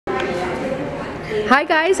Hi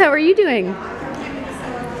guys, how are you doing?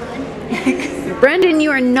 Brendan,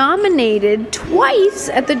 you are nominated twice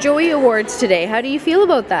at the Joey Awards today. How do you feel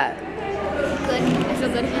about that? Good. I feel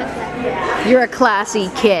good about that. You're a classy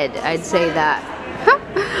kid, I'd say that.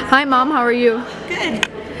 Hi Mom, how are you? Good.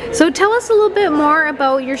 So tell us a little bit more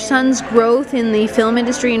about your son's growth in the film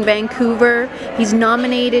industry in Vancouver. He's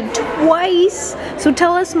nominated twice. So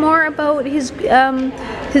tell us more about his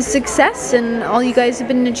success and all you guys have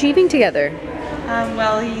been achieving together.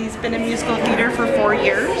 Well, he's been in musical theater for 4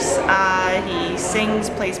 years. He sings,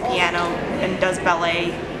 plays piano, and does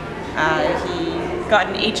ballet. He got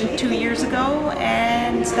an agent 2 years ago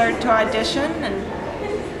and started to audition,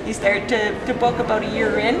 and he started to book about a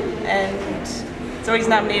year in, and so he's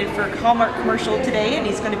nominated for a Hallmark commercial today, and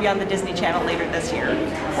he's going to be on the Disney Channel later this year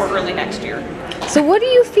or early next year. So what do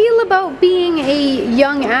you feel about being a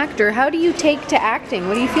young actor? How do you take to acting?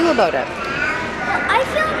 What do you feel about it? I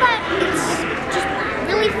feel that it's just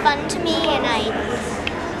really fun to me, and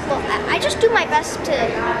I just do my best to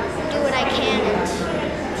do what I can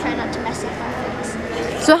and try not to mess up on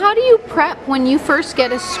things. So how do you prep when you first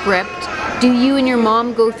get a script? Do you and your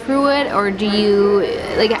mom go through it, or do you,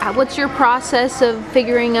 like, what's your process of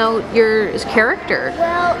figuring out your character?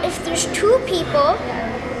 Well, if there's 2 people,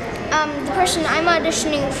 the person I'm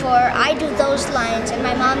auditioning for, I do those lines, and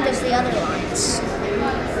my mom does the other lines.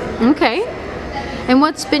 Okay. And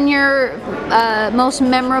what's been your most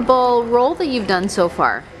memorable role that you've done so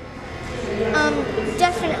far?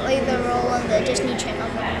 Definitely the role on the Disney Channel.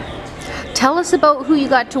 Tell us about who you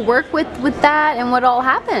got to work with that and what all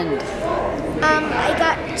happened. I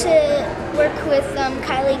got to work with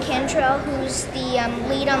Kylie Cantrell, who's the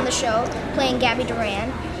lead on the show, playing Gabby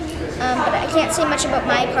Duran. But I can't say much about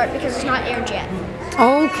my part because it's not aired yet.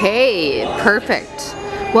 Okay, perfect.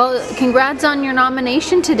 Well, congrats on your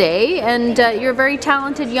nomination today, and you're a very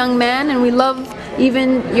talented young man, and we love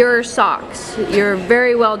even your socks. You're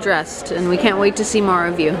very well dressed, and we can't wait to see more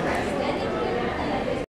of you.